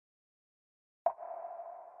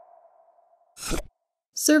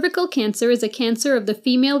Cervical cancer is a cancer of the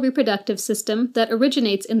female reproductive system that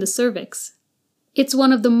originates in the cervix. It's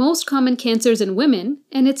one of the most common cancers in women,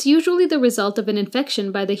 and it's usually the result of an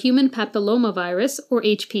infection by the human papillomavirus, or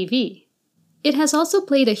HPV. It has also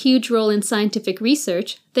played a huge role in scientific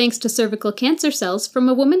research thanks to cervical cancer cells from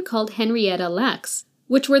a woman called Henrietta Lacks,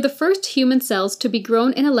 which were the first human cells to be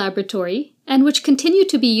grown in a laboratory and which continue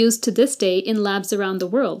to be used to this day in labs around the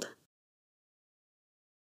world.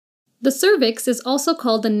 The cervix is also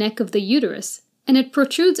called the neck of the uterus, and it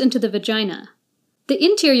protrudes into the vagina. The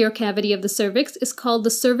interior cavity of the cervix is called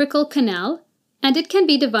the cervical canal, and it can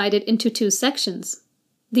be divided into two sections.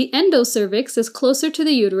 The endocervix is closer to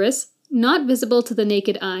the uterus, not visible to the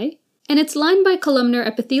naked eye, and it's lined by columnar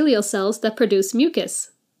epithelial cells that produce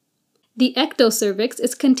mucus. The ectocervix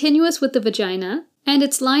is continuous with the vagina, and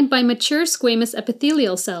it's lined by mature squamous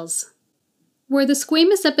epithelial cells. Where the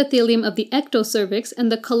squamous epithelium of the ectocervix and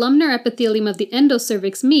the columnar epithelium of the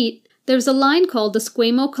endocervix meet, there's a line called the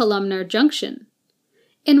squamo-columnar junction.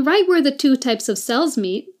 And right where the two types of cells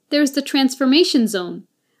meet, there's the transformation zone,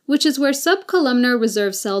 which is where subcolumnar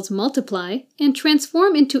reserve cells multiply and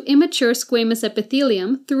transform into immature squamous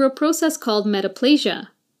epithelium through a process called metaplasia.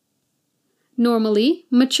 Normally,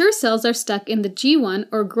 mature cells are stuck in the G1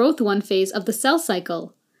 or growth 1 phase of the cell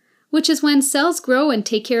cycle, which is when cells grow and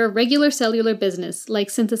take care of regular cellular business like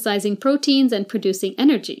synthesizing proteins and producing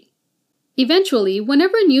energy. Eventually,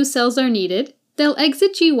 whenever new cells are needed, they'll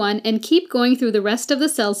exit G1 and keep going through the rest of the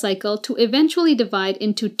cell cycle to eventually divide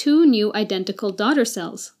into two new identical daughter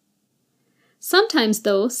cells. Sometimes,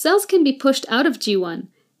 though, cells can be pushed out of G1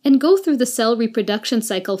 and go through the cell reproduction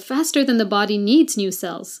cycle faster than the body needs new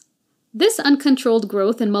cells. This uncontrolled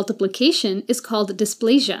growth and multiplication is called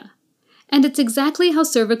dysplasia, and it's exactly how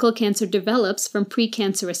cervical cancer develops from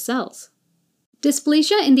precancerous cells.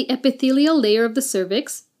 Dysplasia in the epithelial layer of the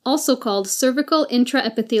cervix, also called cervical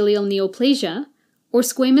intraepithelial neoplasia, or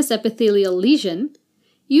squamous epithelial lesion,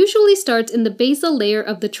 usually starts in the basal layer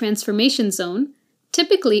of the transformation zone,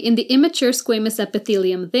 typically in the immature squamous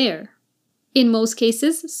epithelium there. In most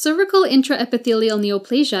cases, cervical intraepithelial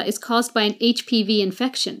neoplasia is caused by an HPV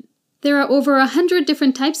infection. There are over 100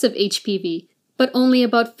 different types of HPV, but only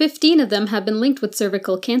about 15 of them have been linked with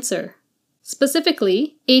cervical cancer.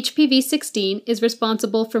 Specifically, HPV-16 is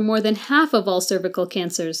responsible for more than half of all cervical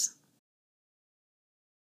cancers.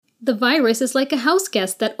 The virus is like a house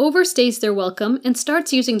guest that overstays their welcome and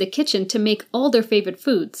starts using the kitchen to make all their favorite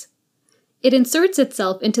foods. It inserts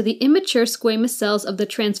itself into the immature squamous cells of the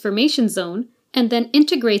transformation zone and then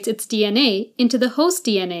integrates its DNA into the host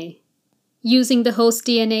DNA. Using the host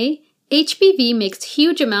DNA, HPV makes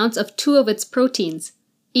huge amounts of two of its proteins,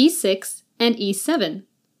 E6 and E7.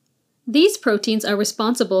 These proteins are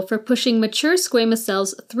responsible for pushing mature squamous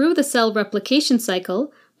cells through the cell replication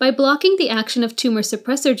cycle by blocking the action of tumor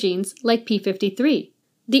suppressor genes like p53.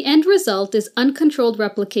 The end result is uncontrolled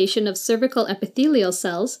replication of cervical epithelial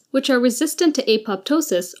cells, which are resistant to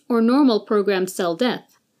apoptosis or normal programmed cell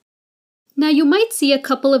death. Now you might see a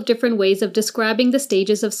couple of different ways of describing the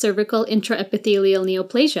stages of cervical intraepithelial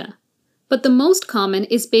neoplasia, but the most common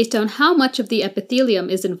is based on how much of the epithelium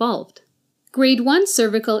is involved. Grade 1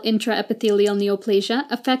 cervical intraepithelial neoplasia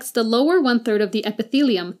affects the lower 1/3 of the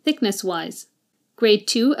epithelium thickness-wise. Grade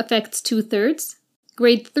 2 affects 2/3.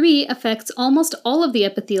 Grade 3 affects almost all of the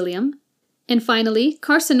epithelium. And finally,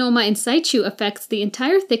 carcinoma in situ affects the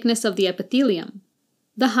entire thickness of the epithelium.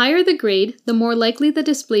 The higher the grade, the more likely the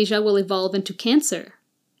dysplasia will evolve into cancer.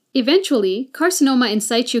 Eventually, carcinoma in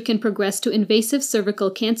situ can progress to invasive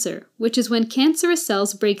cervical cancer, which is when cancerous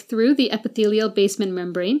cells break through the epithelial basement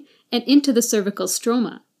membrane and into the cervical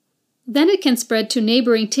stroma. Then it can spread to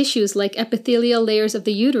neighboring tissues like epithelial layers of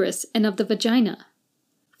the uterus and of the vagina.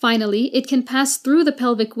 Finally, it can pass through the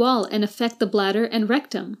pelvic wall and affect the bladder and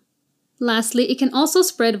rectum. Lastly, it can also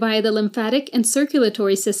spread via the lymphatic and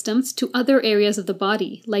circulatory systems to other areas of the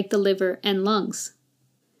body, like the liver and lungs.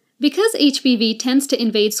 Because HPV tends to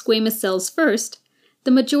invade squamous cells first,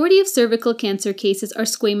 the majority of cervical cancer cases are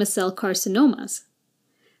squamous cell carcinomas.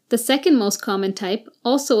 The second most common type,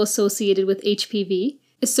 also associated with HPV,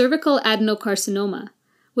 is cervical adenocarcinoma,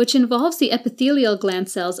 which involves the epithelial gland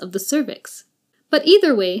cells of the cervix. But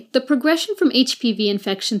either way, the progression from HPV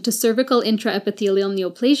infection to cervical intraepithelial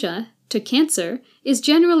neoplasia to cancer is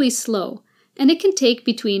generally slow, and it can take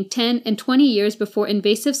between 10 and 20 years before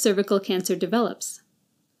invasive cervical cancer develops.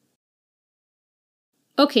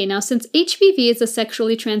 Okay, now since HPV is a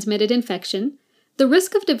sexually transmitted infection, the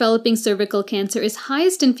risk of developing cervical cancer is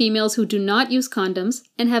highest in females who do not use condoms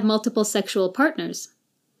and have multiple sexual partners.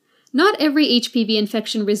 Not every HPV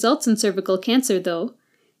infection results in cervical cancer, though.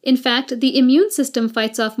 In fact, the immune system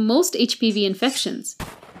fights off most HPV infections,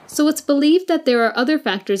 so it's believed that there are other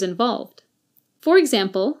factors involved. For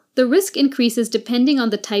example, the risk increases depending on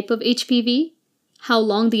the type of HPV, how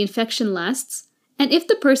long the infection lasts, and if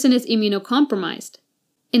the person is immunocompromised.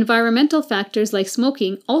 Environmental factors like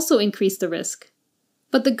smoking also increase the risk.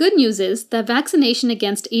 But the good news is that vaccination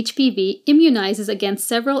against HPV immunizes against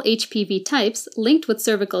several HPV types linked with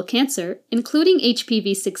cervical cancer, including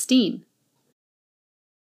HPV-16.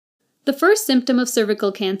 The first symptom of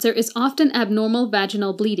cervical cancer is often abnormal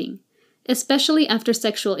vaginal bleeding, especially after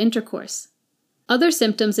sexual intercourse. Other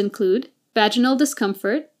symptoms include vaginal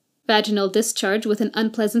discomfort, vaginal discharge with an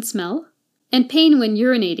unpleasant smell, and pain when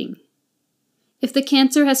urinating. If the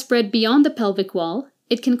cancer has spread beyond the pelvic wall,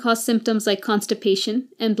 it can cause symptoms like constipation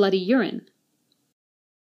and bloody urine.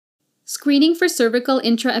 Screening for cervical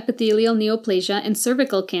intraepithelial neoplasia and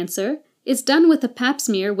cervical cancer is done with a pap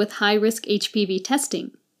smear with high-risk HPV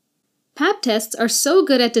testing. Pap tests are so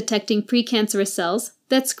good at detecting precancerous cells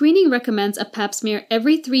that screening recommends a pap smear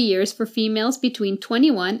every 3 years for females between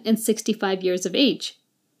 21 and 65 years of age.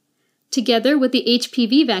 Together with the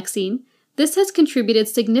HPV vaccine, this has contributed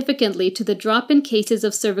significantly to the drop in cases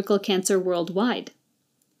of cervical cancer worldwide.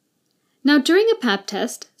 Now, during a pap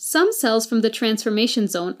test, some cells from the transformation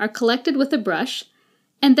zone are collected with a brush,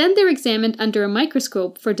 and then they're examined under a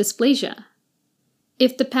microscope for dysplasia.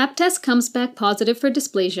 If the pap test comes back positive for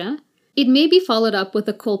dysplasia, it may be followed up with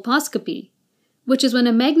a colposcopy, which is when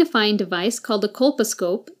a magnifying device called a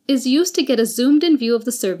colposcope is used to get a zoomed-in view of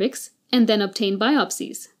the cervix and then obtain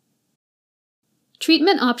biopsies.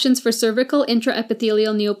 Treatment options for cervical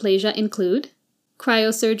intraepithelial neoplasia include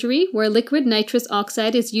cryosurgery, where liquid nitrous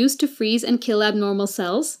oxide is used to freeze and kill abnormal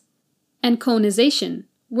cells, and conization,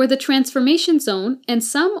 where the transformation zone and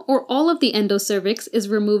some or all of the endocervix is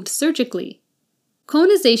removed surgically.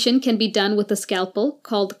 Conization can be done with a scalpel,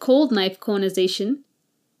 called cold knife conization,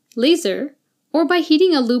 laser, or by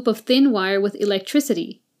heating a loop of thin wire with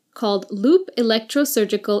electricity, called loop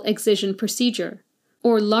electrosurgical excision procedure,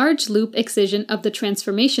 or large loop excision of the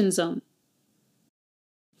transformation zone.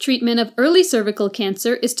 Treatment of early cervical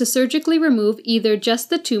cancer is to surgically remove either just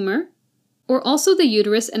the tumor or also the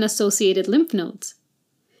uterus and associated lymph nodes.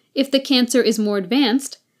 If the cancer is more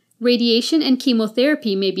advanced, radiation and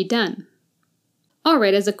chemotherapy may be done.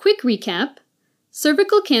 Alright, as a quick recap,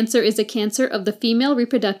 cervical cancer is a cancer of the female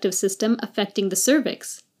reproductive system affecting the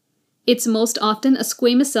cervix. It's most often a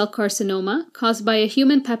squamous cell carcinoma caused by a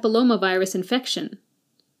human papillomavirus infection.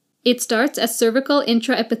 It starts as cervical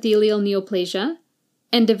intraepithelial neoplasia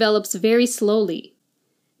and develops very slowly.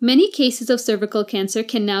 Many cases of cervical cancer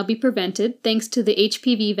can now be prevented thanks to the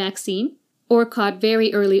HPV vaccine or caught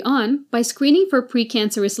very early on by screening for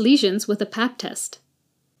precancerous lesions with a pap test.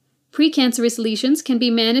 Precancerous lesions can be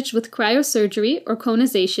managed with cryosurgery or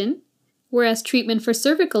conization, whereas treatment for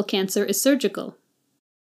cervical cancer is surgical.